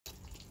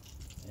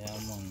Yeah,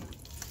 man.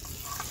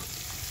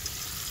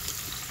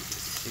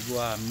 You go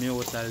and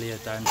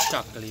mutilate and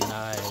chocolate in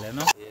oil, you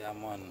know? Yeah,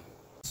 man.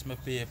 It's my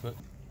paper.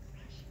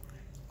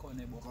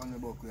 CORNED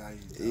we are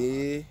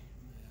eating.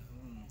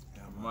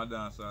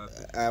 Yeah.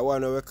 I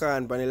want to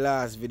record on the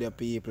last video,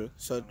 people.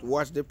 So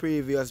watch the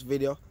previous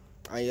video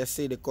and you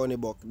see the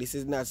CORNED. This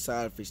is not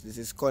saltfish, this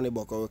is CORNED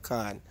or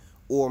can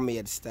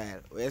homemade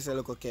style. Where you say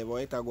look okay,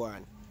 what it go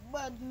on?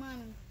 Bad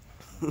man.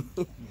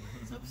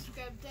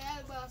 Subscribe to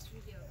our boss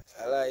video.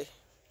 I like.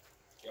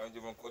 Can't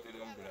even cut it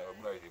down,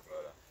 bright it,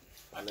 brother.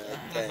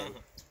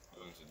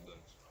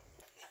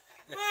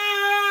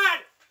 Man!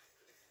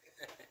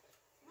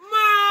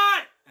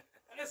 Man!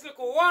 Let's look at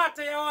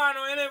water you want,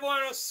 you never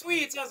want no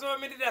sweet, that's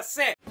what I did a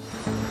say.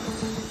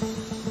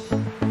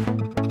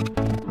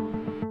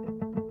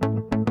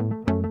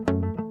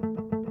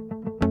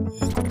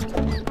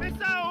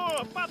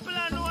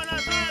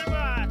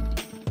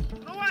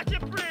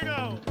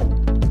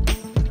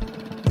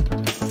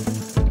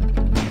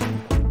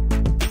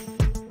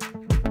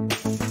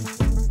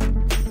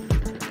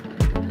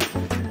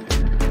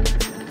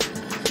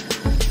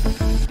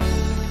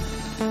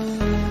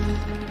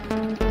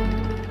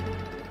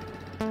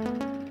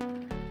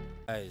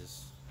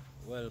 Guys,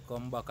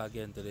 welcome back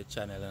again to the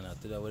channel.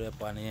 Today we're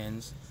up on the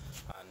ends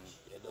and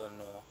you don't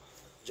know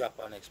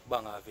Japanese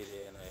banger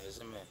video, you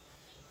see me?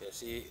 You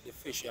see the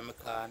fish in my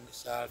can, the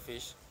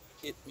saltfish,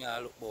 hit me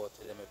and look both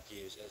of them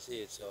peeves, you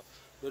see it. So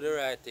do the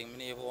right thing, I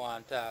never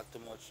want to talk too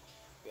much.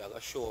 We are going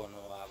to show you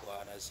how I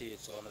go and see it.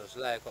 So just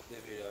like up the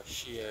video,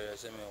 share, you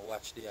see me,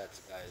 watch the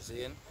ads guys,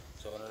 see?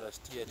 So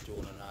just stay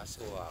tuned and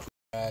see what.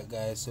 Alright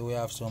guys, so we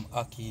have some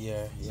ackee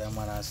here. Yeah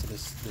man, I see the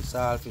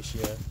saltfish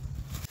here.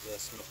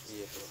 Yes, my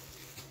people.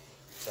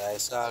 So I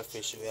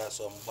saltfish, we have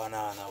some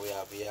banana, we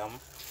have yam.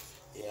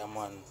 Yeah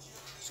man.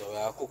 So we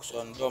have cooked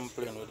some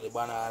dumpling with the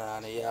banana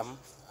and the yam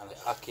and the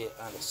ackee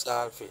and the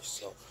saltfish.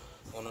 So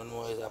you don't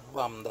know it's a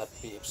bomb that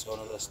peeps. So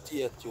just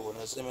stay tuned.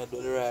 You see me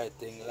do the right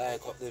thing,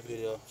 like up the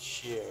video,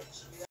 share.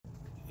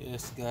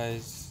 Yes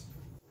guys.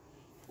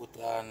 Put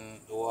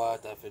on the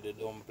water for the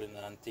dumpling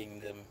and thing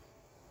them.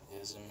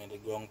 You see me the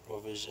ground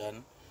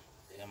provision.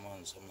 Yeah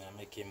man, so I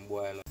make him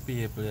boil.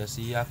 People, you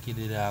see ackee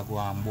did go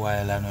and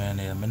boil and I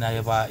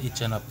never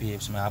eat no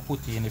peeps. I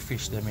put in the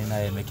fish them in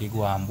there, make it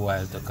go and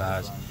boil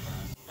because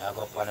I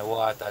go up on the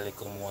water a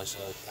little more so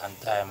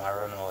and time I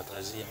run out.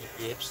 You see me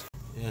peeps?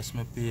 Yes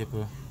my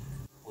people.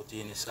 Put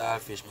in the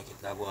saltfish, make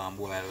it go and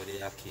boil with the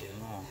ackee, you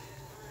know.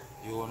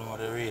 You know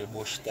the real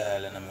bush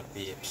style and my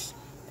peeps.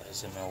 You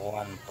see me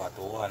one pot,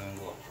 one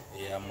go.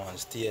 Yeah man,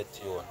 stay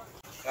tuned.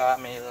 Because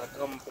me the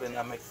dumpling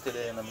I make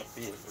today my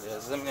people, you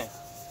see me?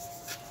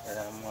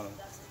 Yeah man,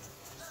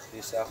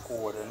 this is a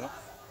code, you know?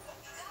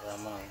 Yeah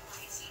man.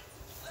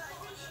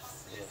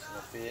 Yes,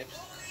 my peeps.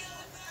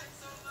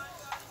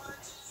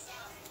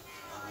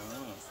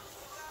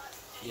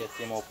 Get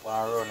him up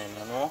and running,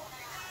 you know?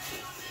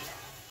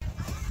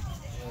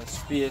 Yeah,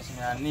 space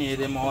me, I need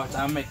him out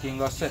and make him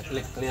go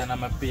settle clean on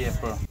my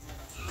paper.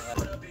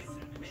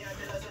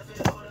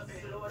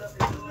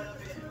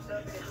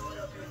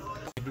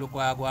 Look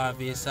what I go and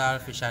be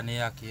saltfish and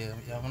ackee,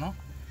 you know?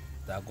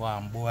 I go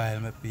and boil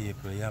my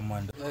people, yeah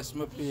man. Yes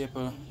my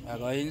people, I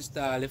go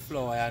install the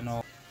flour you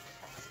know.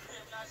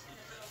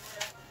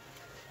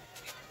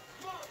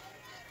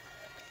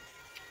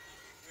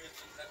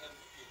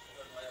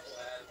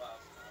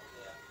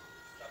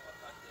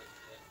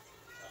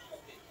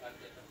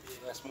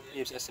 Yes my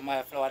peeps, you see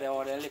my flour there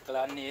all the little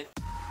and neat.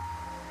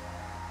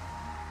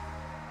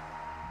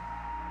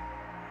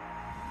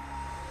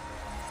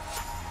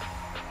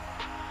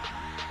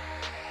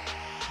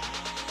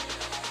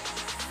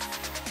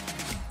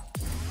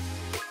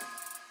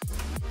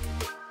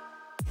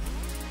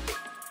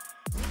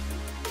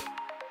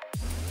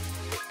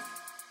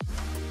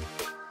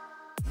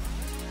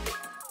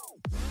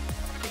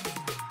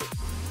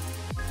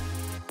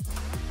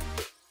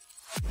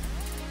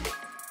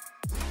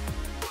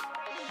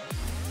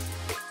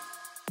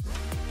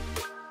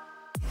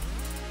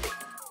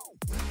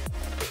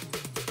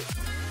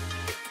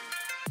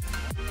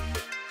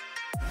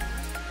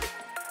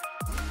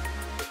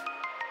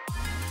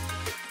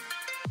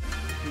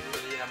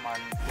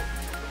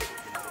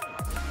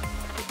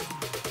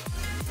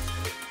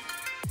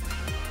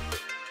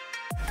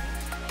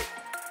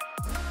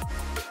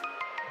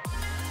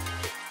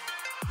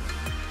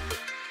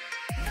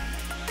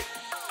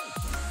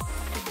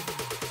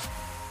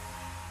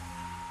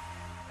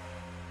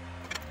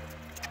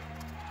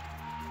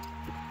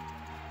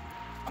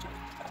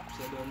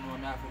 So don't know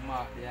now to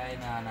mark the eye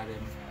on them.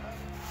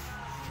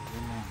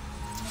 You know,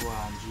 go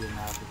and drain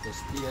off with the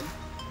stain.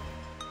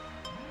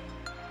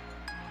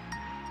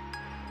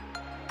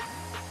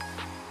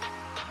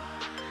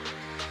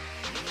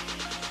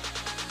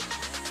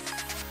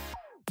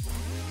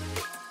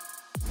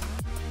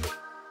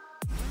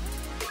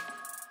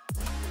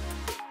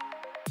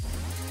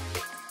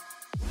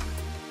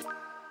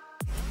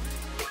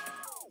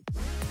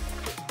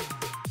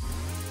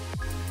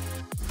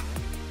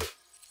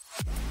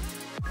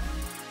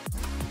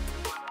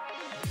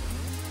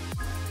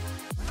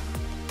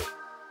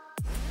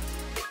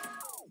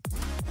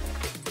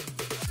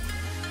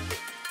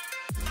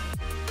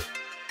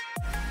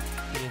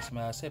 Yes,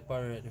 I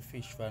separate the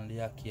fish from the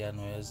ackee,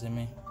 you see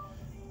me?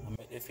 I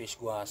make the fish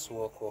go and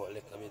soak out a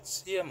little bit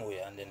same way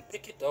and then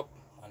pick it up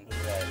and do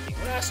the right thing.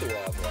 When I see what I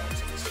go on,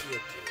 so it's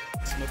straight to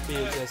it. So my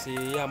page, you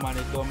see, yeah man,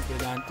 the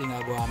dumpling and thing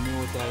I go and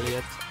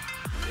mutilate.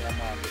 Yeah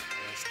man,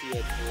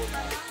 straight to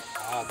man,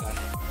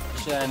 organic.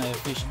 Shine the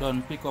fish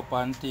done pick up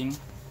and thing. You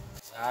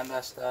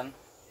understand?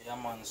 Yeah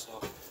man,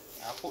 so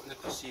I put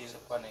little season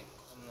on it.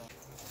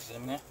 See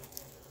me?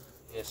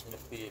 Yes, my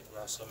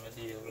people, so I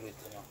deal with it,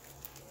 you know.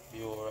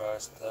 Pure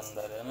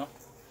standard, you know.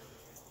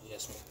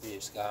 Yes, my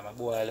peeps, because I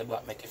boil it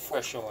back, make it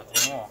fresh out,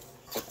 you know.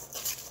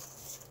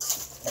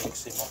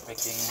 Mix him up, make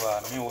him go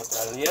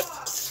mutilate.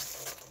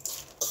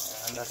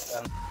 You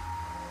understand?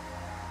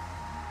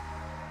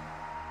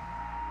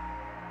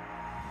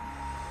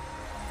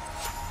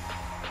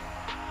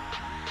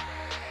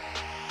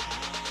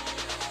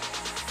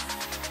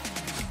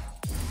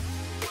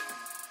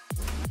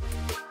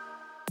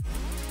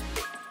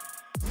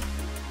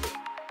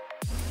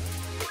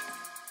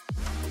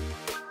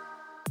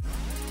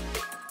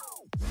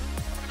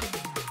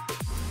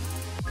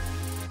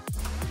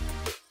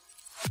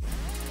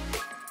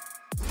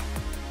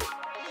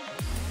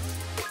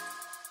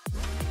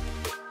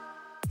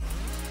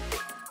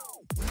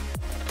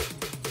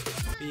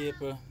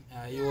 People,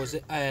 I use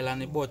the oil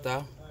and the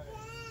butter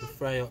to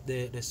fry up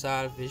the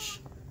saltfish.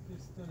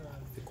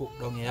 To cook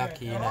down the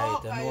ackee in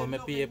it. You know my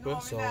people,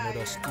 so I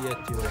just stay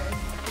tuned.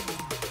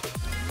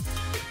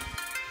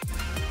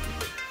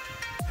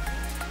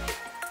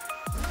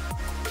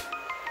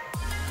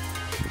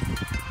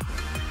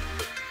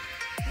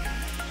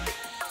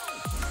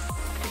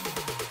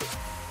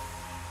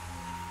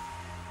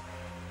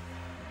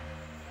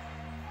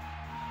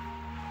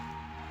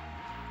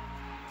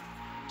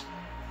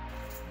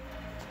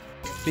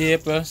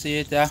 People, see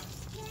it here?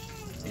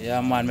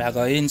 Yeah man, I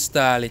go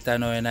install it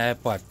now in a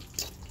pot.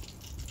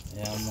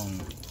 Yeah man.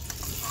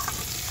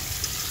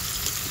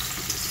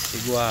 You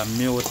go and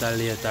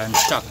mutilate and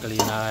chocolate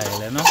in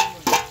oil, you know?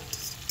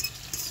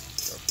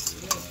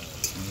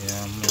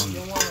 Yeah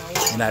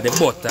man. The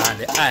butter and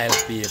the oil,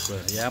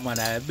 people. Yeah man,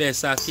 the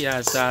best ackee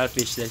and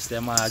saltfish this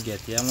them all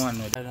get. Yeah man.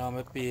 I know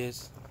my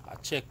piece. A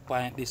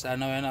checkpoint this I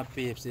know in a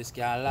peeps. This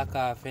can lock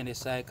off any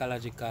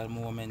psychological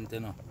moment, you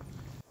know.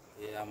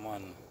 Yeah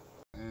man.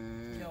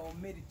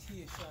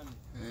 Meditation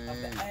of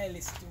the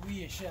eyeless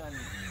situation.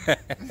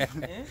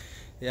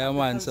 Yeah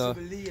man, so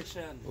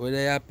we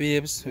there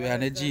peeps, we are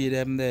the G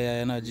them there,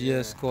 you know,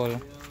 G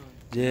skull,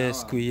 J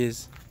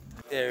squeeze.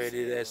 They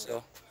ready there,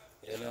 so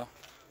you know.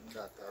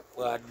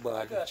 Bad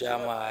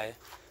Jamai,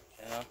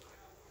 you know,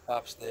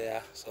 pops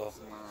there, so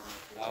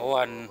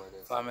one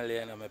family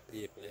and my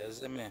people, you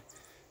see me?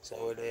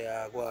 So we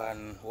there go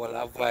and all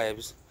our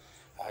vibes,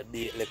 I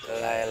beat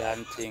little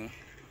island thing.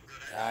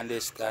 You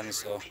understand,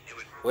 so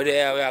we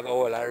there we are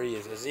going to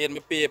raise. You see my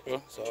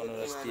people, so I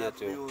know stay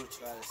too.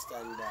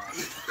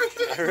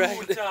 Alright.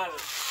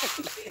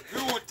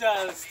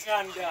 Brutal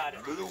standard.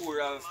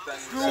 Plural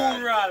standard.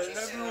 Plural,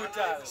 no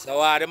brutal. So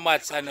what the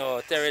match I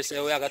know, Terry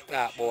say we are going to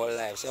talk about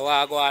life. So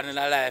what go on in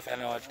the life I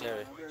know,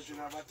 Terry?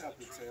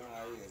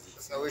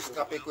 So which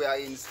topic we are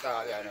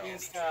install, you know?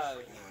 Install.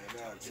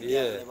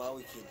 Yeah.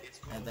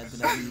 And that's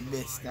gonna be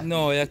best.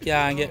 No, you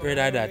can't get rid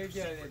of that.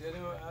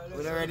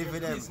 We're ready for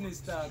them.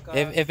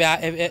 If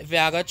you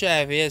are going to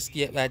try to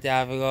escape that, you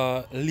have to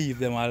go leave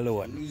them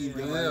alone. Leave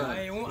them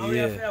alone. We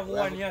have to have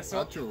 1 year,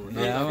 so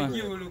Yeah, man.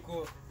 you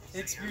look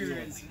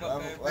experience.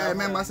 I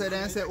remember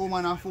they say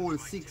woman are full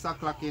 6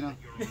 o'clock, you know.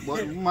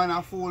 But woman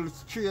are full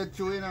straight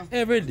through, you know.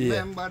 Every day.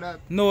 Remember that.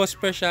 No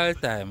special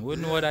time. We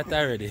know that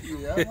already.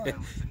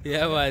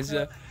 Yeah, man.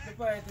 So. The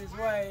point is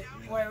why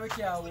we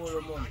can't hold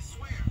the money.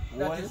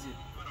 That is it.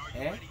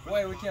 Eh?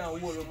 Why we can't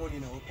hold the money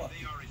in our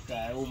pocket?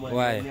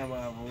 Why?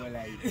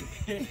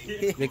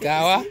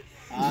 Because what?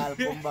 I'll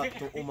come back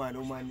to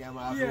woman them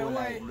have Yeah, whole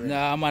why? life.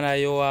 Nah, man,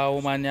 you are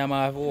woman, you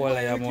have all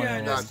of your We money.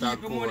 can't Man. just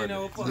keep the money in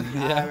our pocket.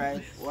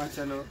 Alright, watch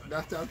out now.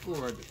 That's a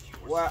code.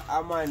 What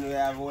a man we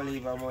have all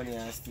leave our money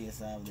and stay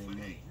so have them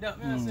money. That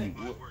me I say.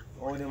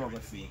 How them are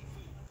going to see?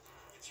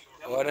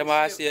 What them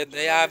are saying,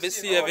 they have to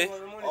save it.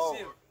 Oh.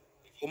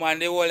 Woman,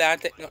 they all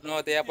and take nothing out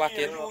of your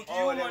pocket.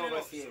 How them are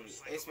going to save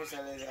it?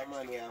 Especially the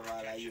man we have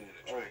all of you.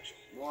 Oh.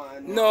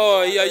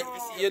 No,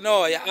 you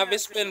know, you have to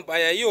spend by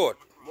your youth.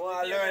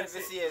 More learn to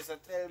save, so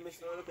tell me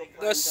so look up.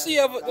 Just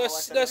save. Put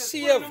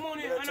the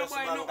money and Just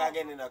buy bank nothing.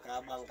 again in a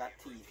car, bank a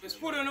thief.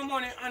 Just put on the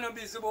money and not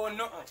busy about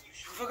nothing. You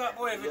forgot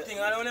about everything.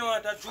 I don't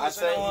want that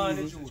juice. I don't want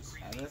the juice.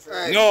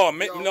 Hey, No,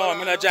 me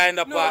not join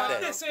the No, part they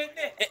there. say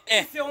that. Eh.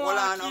 If you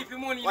want to keep your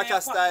money in Watch your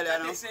your style, pocket, you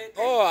know. they say that.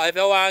 Oh, if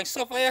you want to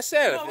suffer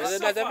yourself, No,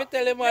 that's what I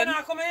tell you, You man.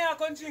 know, come here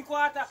and drink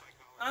water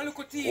and look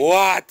at tea.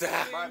 Water.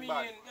 I mean,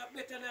 that's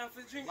better than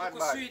for drink Bad,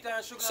 look at sweet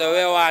and sugar. So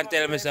we want to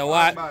tell me, say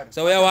what?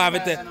 So we want me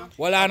to tell,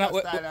 well, I know,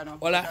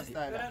 well,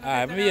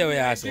 I me hear what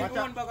you say. Drink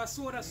one bag of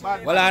soda, so Bad,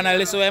 they- Well, I know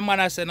listen what man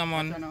I say, no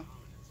man.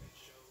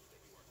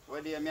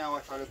 What do you mean I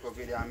watch a little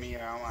video and me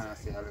here I want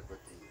to say a little thing.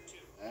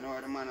 You know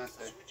what the man I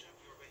say?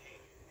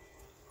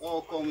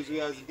 How comes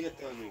we as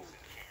better now?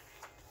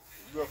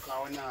 broke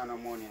and we not no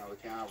money, we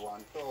can have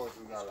 $1,000.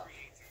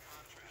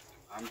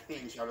 And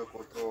pinch a look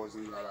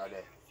 $1,000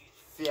 there.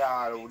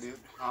 Fear would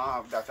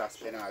have that I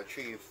spend all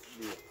 3 days.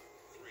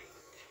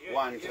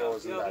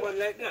 $1,000. You have one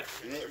like that?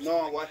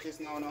 No, watch this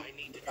now,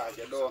 because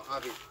you don't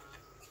have it.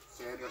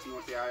 So you just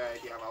know, say,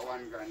 alright, you have a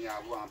 $1 grand, you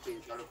have one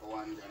pinch a look for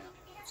 $1 grand.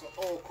 So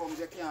how comes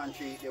you can't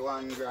treat the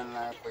 $1 grand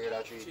like how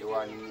you treat the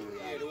 1 million?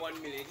 Yeah, the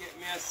 1 million. Get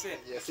me a set.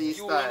 You see You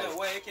style. know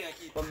why you can't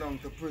keep Come down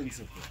to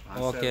principle.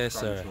 And Okay, sir.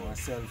 self-control and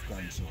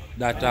self-control.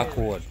 That a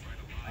code.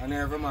 And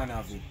every man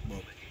have it,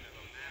 but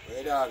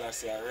the dog I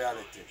say a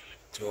reality.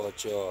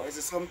 Sure. You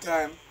see,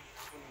 sometimes,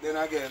 then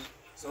again,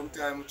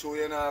 sometimes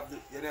you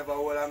never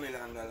hold $1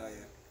 million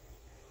here.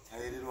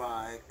 And you did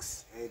want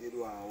X, and you did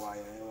want Y,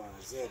 and you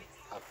want Z.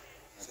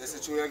 So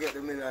it's true you get the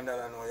 $1 million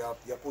now,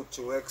 you put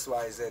to X,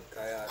 Y, Z,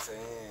 because you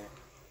say,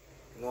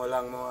 no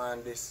long more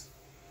on this.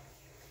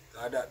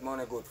 Because that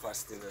money good for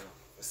still, you know.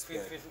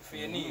 for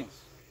your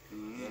needs.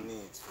 Your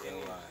needs, for your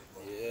wife.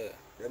 Yeah.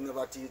 They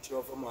never teach you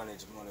how to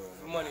manage money.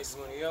 Money is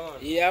money, yeah man.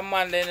 Yeah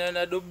man, then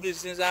you do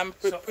business and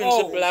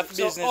principle of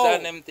business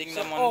and them things,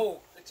 so man.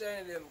 oh, the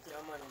Chinese them can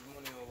manage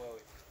money over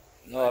it.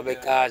 No,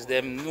 because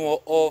them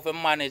know how to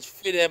manage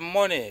for them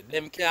money.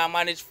 Them can't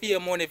manage for your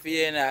money for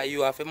you, now.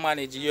 You have to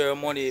manage your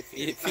money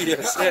for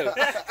yourself.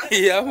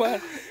 Yeah,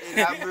 man.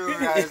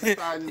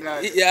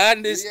 You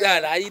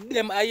understand?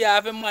 Yeah. You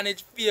have to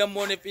manage for your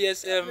money for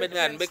yourself,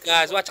 man.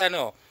 Because what I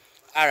know,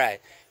 alright,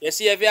 you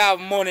see if you have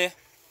money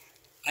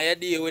and you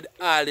deal with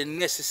all the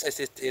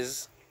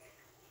necessities,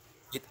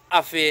 it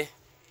have to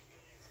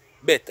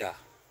better.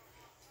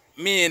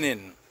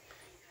 Meaning,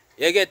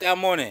 you get your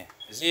money.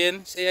 See,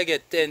 say you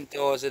get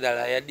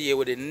 $10,000, you deal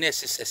with the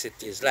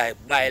necessities like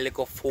buy a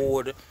little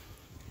food,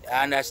 you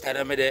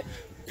understand me, the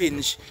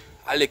pinch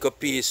a little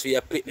piece for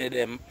your picnic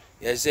them,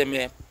 you see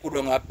me, put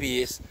on a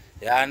piece,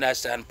 you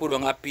understand, put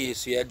on a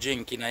piece for your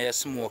drinking and your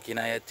smoking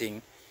and your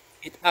thing.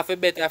 It have a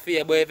better for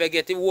you, but if you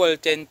get the whole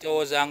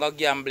 10,000 and go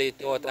gamble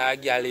it out or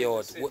galley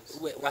out,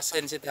 what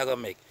sense it gonna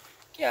make?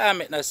 Can't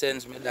make no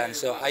sense, me Dan.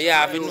 So I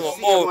have to know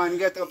how. Man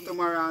get up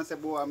tomorrow and say,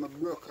 boy, I'm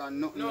broke and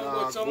nothing. No,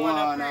 but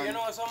someone pray, you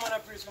know, someone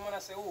pray, someone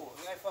say, oh,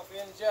 life have to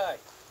enjoy.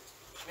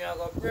 Me I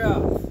go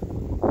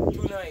pray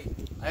tonight.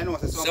 I know,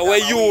 So where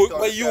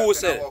you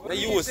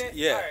say,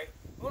 yeah. Alright,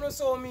 when you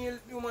saw me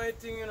do my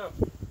thing, you know,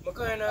 I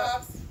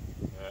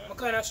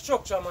kind of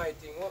structure my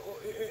thing.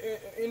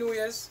 In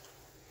ways,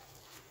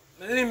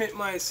 I limit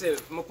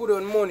myself. I put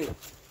on money.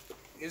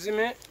 You see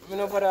me? I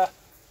know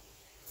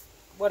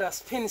but I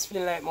spin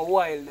like my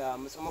wild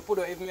dog. So I put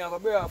on, if I have a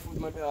bear food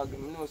my dog, I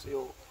know, so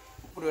yo,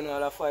 I put on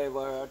all 5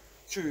 or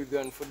 3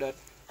 grand for that.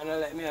 And I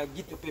like me, I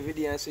get up every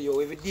day and say, yo,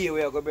 every day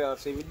where I go bear,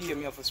 so every day I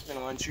have to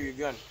spend 1 3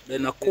 grand.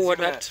 Then I call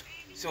that.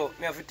 So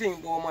I have to think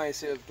about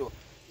myself too.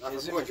 Have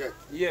a budget.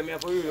 Yeah, I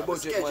have to really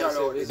budget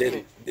myself.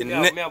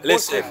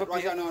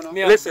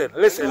 Listen.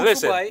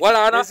 What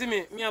are you see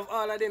me? I have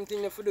all of them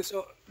things to do.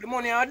 So the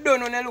money I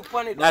done when I look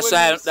on it. That's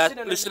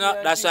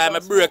why I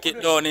break it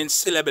down in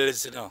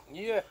syllables, you know.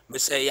 Yeah. I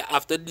say you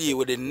have to deal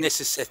with the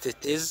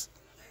necessities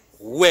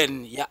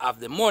when you have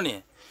the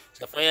money.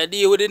 So if you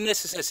deal with the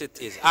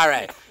necessities,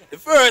 alright. The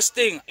first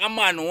thing a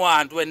man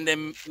want when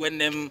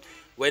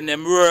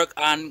them work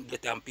and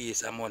get a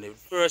piece of money, the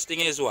first thing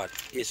is what?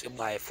 Is to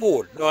buy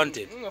food, don't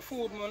it?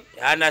 Food, man.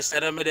 You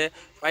understand me there?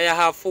 When you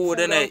have food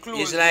in it,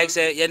 it's like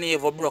say you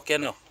never broke, you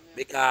know.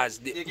 Because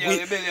the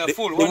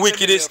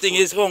wickedest thing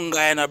is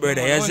hunger, you know,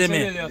 brother. You see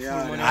me?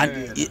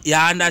 And you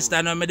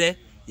understand me there?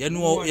 You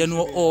know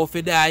how if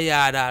you die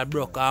yard all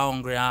broke and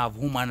hungry and have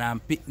woman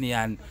and pitney,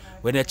 and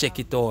when you check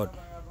it out,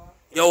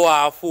 you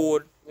want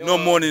food, no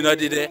money not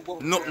there,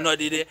 nothing not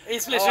there.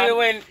 Especially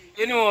when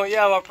you know you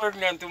have a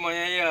pregnant woman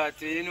in your yard,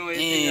 you know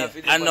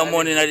and no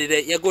money not there.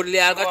 You go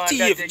like a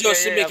thief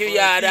just to make your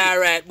yard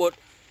alright, but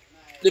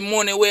the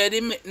money where they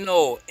make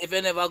now, if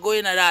you never go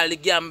in at all the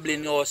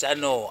gambling house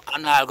and now,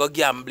 and I'll go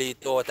gamble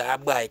it out or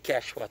buy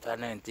cash what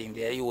and anything,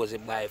 they use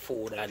it buy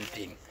food and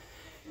thing.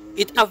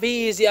 It have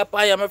easier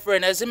for you, my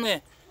friend, you see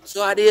me?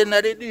 So at the end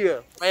of the day,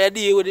 I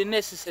deal with the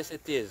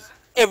necessities.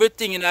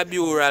 Everything in a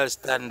bureau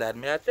standard,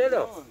 may I tell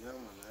you?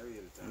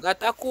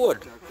 Got a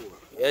code.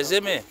 You see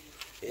me?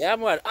 Yeah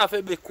man, half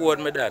a big code,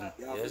 me done.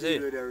 You see?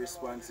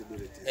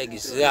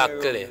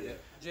 Exactly.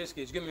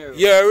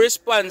 Your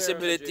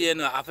responsibility, you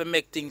know, have to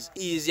make things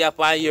easier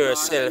for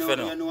yourself, you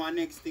know. You know,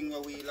 next thing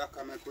we lack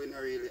of, we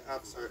don't really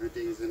have certain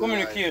things in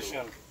communication.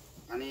 Life,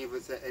 and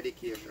even say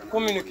education.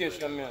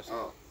 Communication, yes.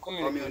 Oh,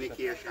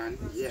 communication.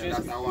 Yeah,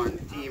 that's the one.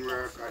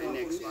 Teamwork or the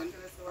next one.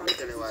 I'll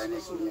tell you why the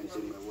next one is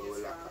where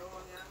we lack of.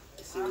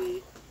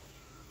 See,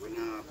 we don't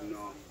have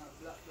no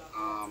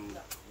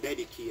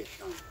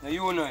dedication. Now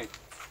you know it.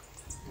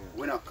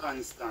 We're not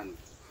constant.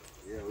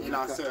 Yeah, we're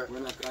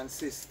not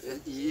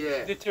consistent.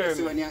 Yeah. Determined.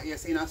 So when you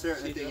see a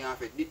certain thing, you have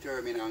to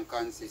determine and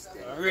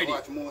consistent. Ready.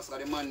 Watch most of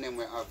the man them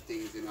will have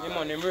things in our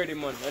man, them ready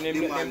man. And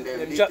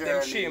them drop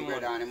them shame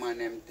man. And the man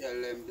them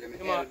tell them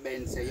hell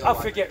bend say you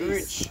have to get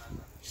rich.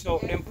 So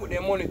them put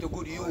their money to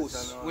good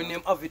use when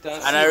them have it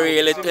and I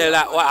really tell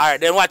that, alright,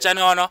 then watch you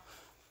now, no?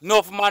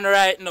 Enough man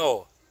right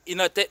now, you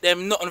know, take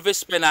them nothing to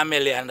spend $1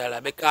 million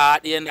because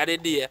at the end of the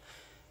day,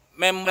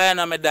 remember, you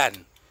know, me dad,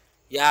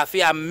 you have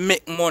to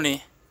make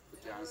money,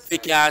 you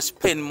can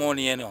spend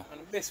money, you know.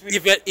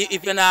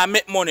 If you not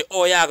make money,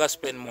 how you gonna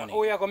spend money?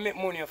 How you gonna make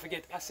money? You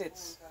forget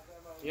assets.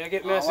 You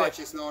get me? Watch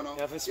this now. You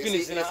have to spend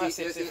it in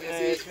assets.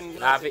 You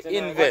have to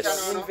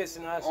invest. Invest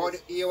in assets. Or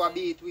you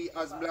beat we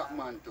as black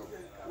man too.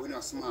 We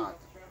not smart.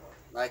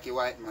 Like a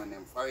white man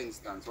them. For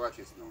instance, watch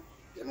this now.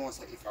 You know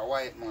say if a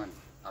white man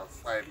have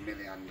 $5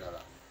 million,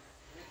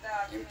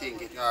 him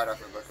think it harder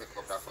to go take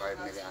up that $5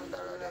 million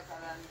there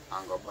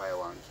and go buy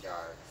one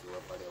car so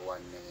for the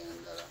 $1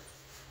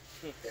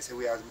 million. They say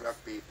we as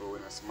black people we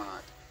not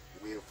smart.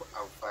 We have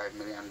 $5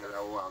 million we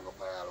want to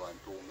buy all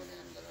 $2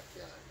 million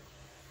car.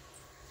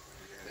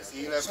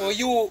 So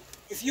you,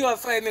 if you have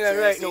 $5 million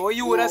right now, what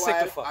you would have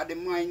settled for? At the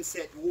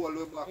mindset wall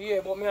back. Yeah,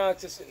 but me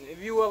ask you something.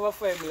 If you have a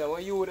 $5 million,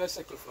 what you would have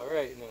settled for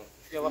right now?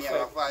 If you have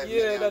a $5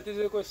 million. Yeah, that is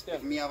the question.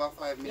 If me have a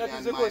 $5 million, that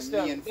is the question.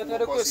 my main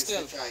focus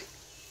is to try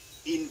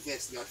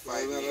invest that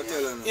 $5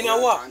 million. In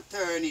a what? And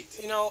turn it.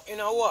 In a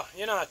what?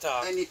 You know what?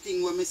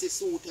 Anything when me say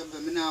suitable,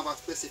 me not have a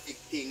specific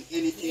thing.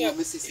 Anything when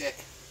me say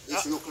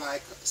this look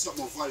like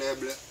something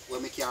valuable,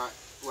 where me can,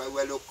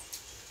 where look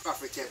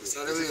profitable.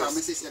 So if I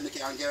say me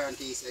can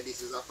guarantee say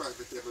this is a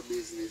profitable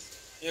business.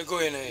 You're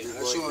going ahead.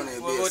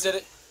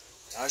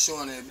 I'm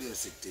showing a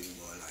basic thing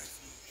about life.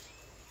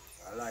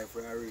 A life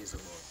we are raised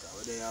about that.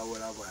 Where they are all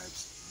our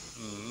vibes.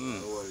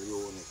 All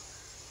unit.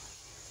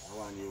 I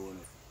want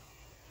unit.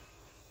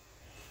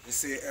 You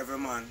see every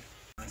man.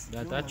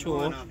 That's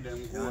true.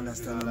 You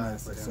understand what I'm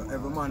saying? So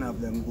every man have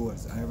them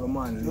goals and every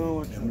man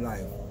live them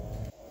life.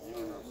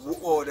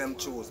 All them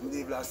choose.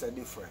 Me live like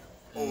different.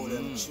 All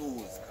them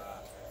choose.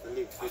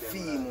 I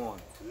feel more.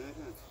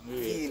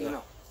 Feel, you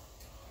know.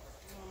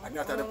 And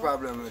that's the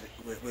problem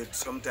with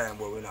sometimes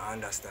where we don't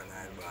understand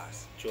our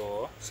boss.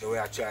 Sure. So we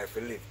are trying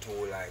to live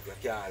two lives. You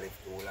can't live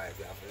two lives,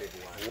 you have to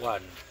live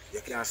one.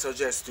 You can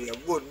suggest to your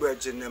good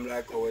brethren them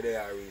like how they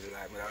are really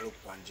like me. I look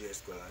on J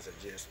School as a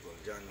J School,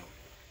 you know.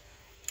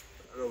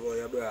 I love how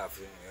you're brave,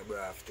 you know. You're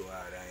brave too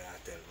hard and you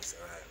tell me, say,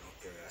 right,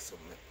 okay, that's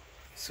something.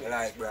 So, I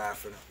like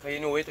brave, you know. Because you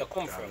know where it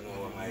come from. You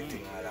know where my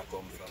thing all that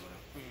come from, you know.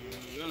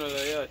 You know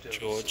that,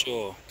 yeah.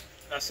 Sure.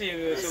 I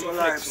see some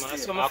flex, man.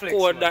 Some flex,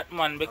 man. That,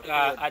 man,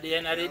 because at the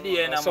end of the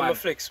day, man,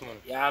 flex, man.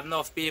 You have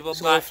enough people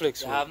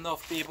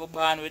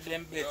born with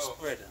them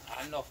bedspread,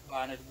 and enough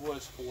born with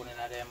gold spoon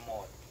in them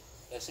mouth.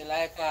 You see,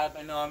 like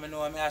I know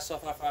I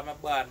suffer from my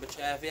born, but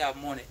I have to have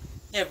money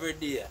every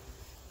day.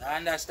 I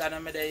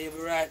understand me that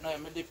even right now,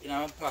 I'm dipping in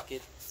my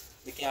pocket,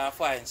 you can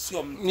find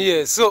something.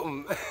 Yeah,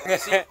 something.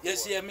 you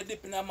see, I'm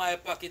dipping in my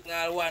pocket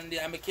all one day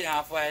and I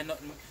can't find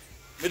nothing.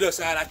 I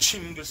just all a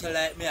chimble so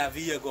like me a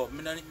Viego.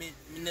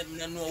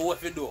 I know what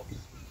to do.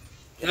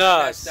 You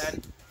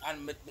understand?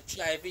 And I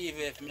try to,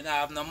 even if I don't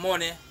have no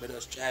money, I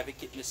just try to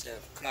keep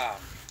myself calm.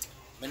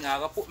 I not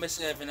going to put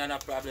myself in a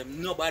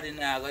problem. Nobody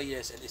now going to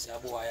hear say this a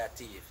boy a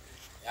thief.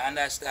 You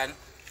understand?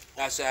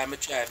 That's why I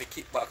try to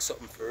keep back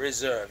something for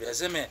reserve. You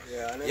see me?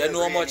 Yeah, you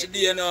know how much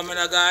day now, I'm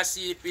not going to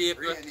see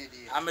people.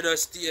 And I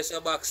just stay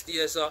so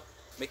backstage so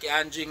I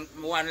can drink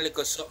one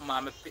little something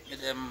and I pick me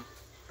them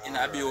in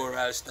a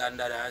bureau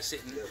standard and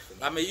sitting.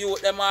 And I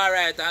use them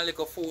alright and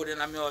little food in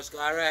my house.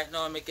 Right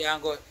now I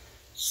can go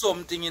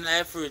something in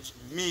the fridge.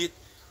 Meat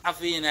I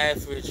feel in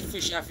the fridge,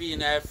 fish I feel in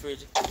the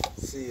fridge.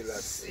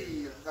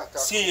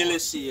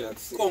 Seal.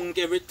 Conk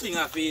everything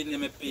I feel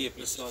in my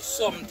people. So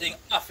something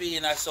I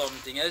feel in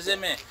something. You see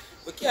me?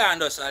 We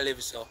can't just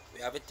live so.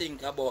 We have to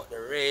think about the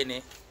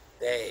rainy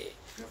day.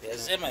 You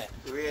see me?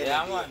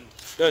 Yeah man.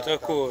 That's a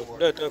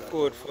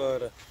code,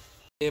 father.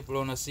 People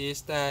wanna see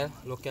style,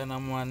 look at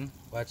them one,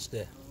 watch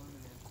there.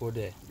 Go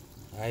there.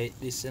 Alright,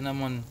 this in a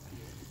man.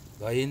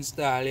 Go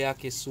install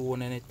Yaki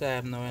soon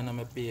anytime now in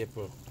my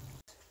people.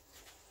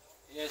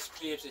 Yes,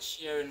 please, the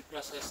sharing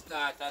process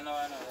start and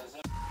now.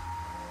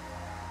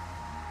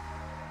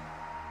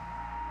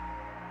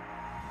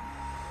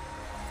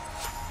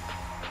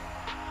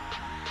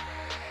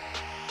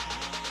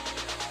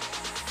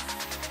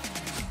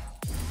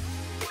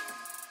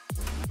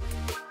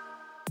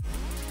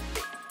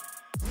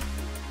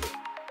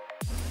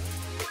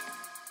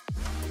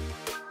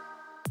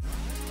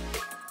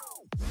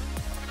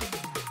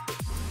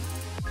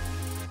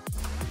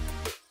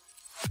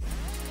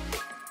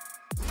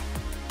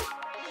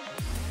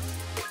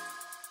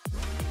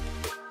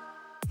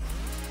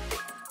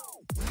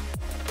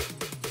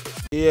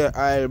 Yeah,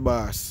 oil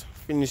boss,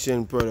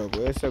 finishing product.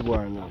 Where's the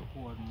going now?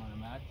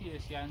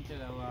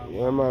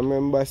 Yeah man,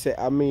 remember say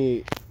I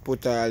may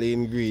put all the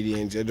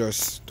ingredients, you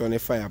just turn the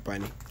fire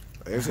pan it.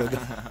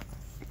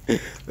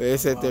 Where you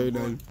set it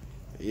done?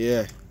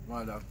 Yeah.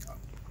 Mother.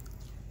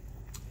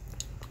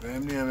 What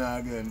name name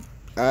again?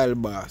 Oil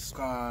boss.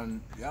 Corn,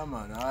 yeah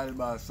man, oil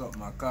boss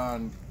something, a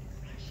corn.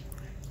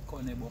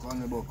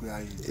 Corn book we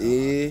are Yeah.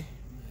 eating.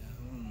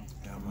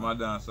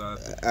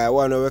 I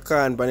want to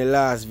record on the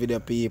last video,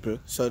 people.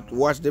 So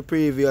watch the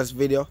previous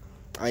video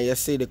and you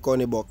see the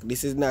corned.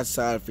 This is not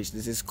saltfish,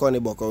 this is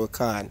corned or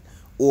corn,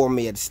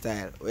 homemade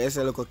style. Where you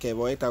say look okay,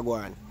 but it go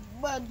on?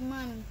 bad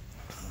man.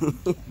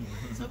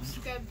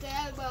 Subscribe to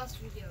El Boss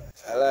video.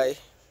 I lie.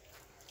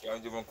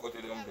 Can't even cut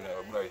it down,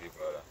 bright it,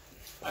 brother.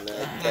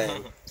 Another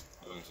time.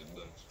 Don't.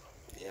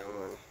 Yeah,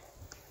 man.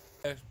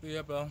 Yes,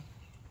 people.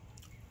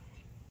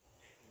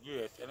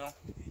 Great, you know.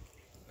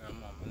 Yeah,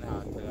 man, I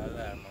nah tell a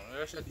lie, man.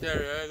 You should tell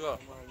you, you go.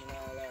 Man, me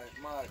nah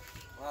lie.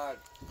 Mad.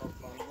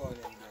 Up and gun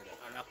him, brother.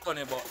 And a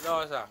funny but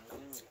no, sir.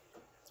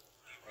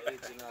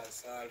 Original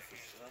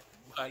saltfish, huh?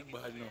 Bad,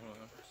 no,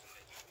 man.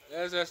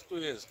 There's just 2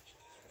 years.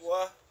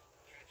 What?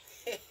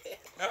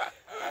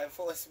 I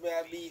first me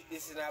I beat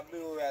this in a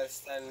blue well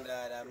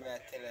standard and me I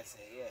tell her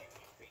say, yeah.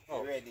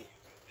 Oh. You ready?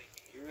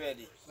 You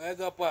ready? Where you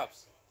go,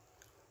 Pops?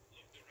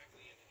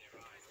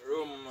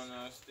 Room, man,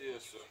 and stay,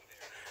 so.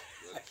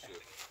 That's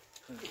it.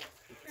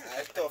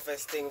 The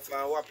toughest thing for a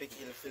wappy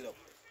kill fill up.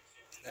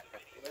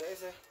 What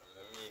is it?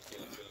 Let me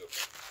kill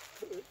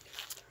Philip.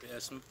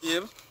 Yes,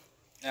 babe.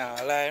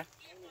 Nah, lie.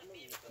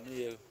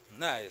 Yeah,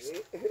 nice.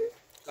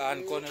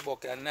 Can Connie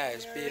Buck are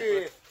nice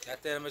people. They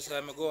tell me so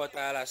I go out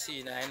all the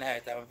scene at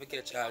night and I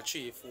catch all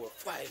 3, 4,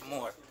 5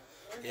 more.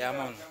 Yeah,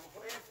 man.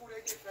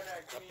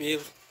 The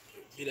people,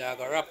 I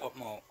go wrap up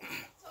now.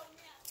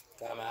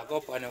 Because I go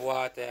up on the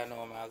water and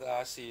now I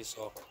go see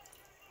so.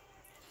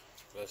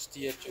 Just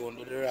stay tuned,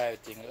 do the right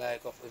thing,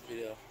 like up the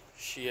video,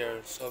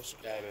 share,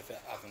 subscribe if you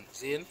haven't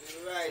seen.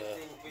 The right So,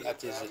 thing, people.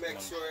 that is it, Make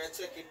man. sure you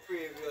check the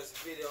previous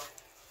video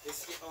to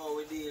see how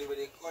we deal with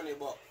the Connie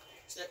Buck.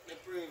 Check the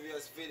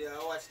previous video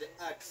and watch the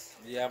ads.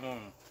 Yeah,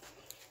 man.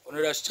 When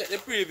you just check the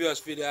previous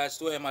video, I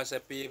told him as a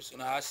peeps, you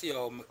know, I see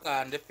how I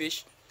can the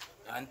fish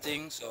and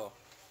things, so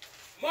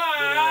do the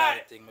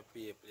right thing, my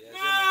people. Yeah,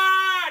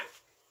 Mad!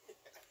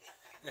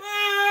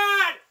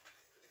 Mad!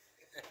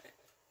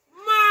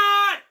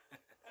 Mad!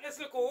 Let's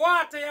look at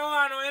water you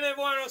want, you never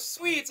want no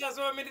sweets, that's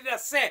what I did I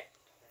say.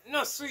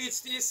 No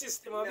sweets to your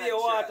system, I'll be a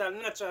water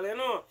natural, you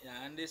know.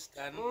 Yeah,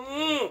 understand?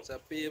 Mm. So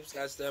peeps,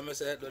 as time I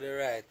said, do the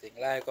right thing.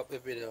 Like up the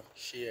video,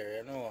 share,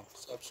 you know,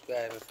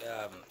 subscribe if you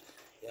haven't.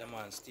 Yeah,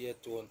 man, stay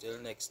tuned till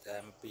next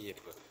time,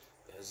 people.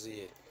 You see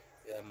it.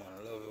 Yeah,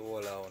 man, love you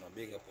all, I wanna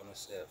big up on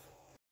yourself.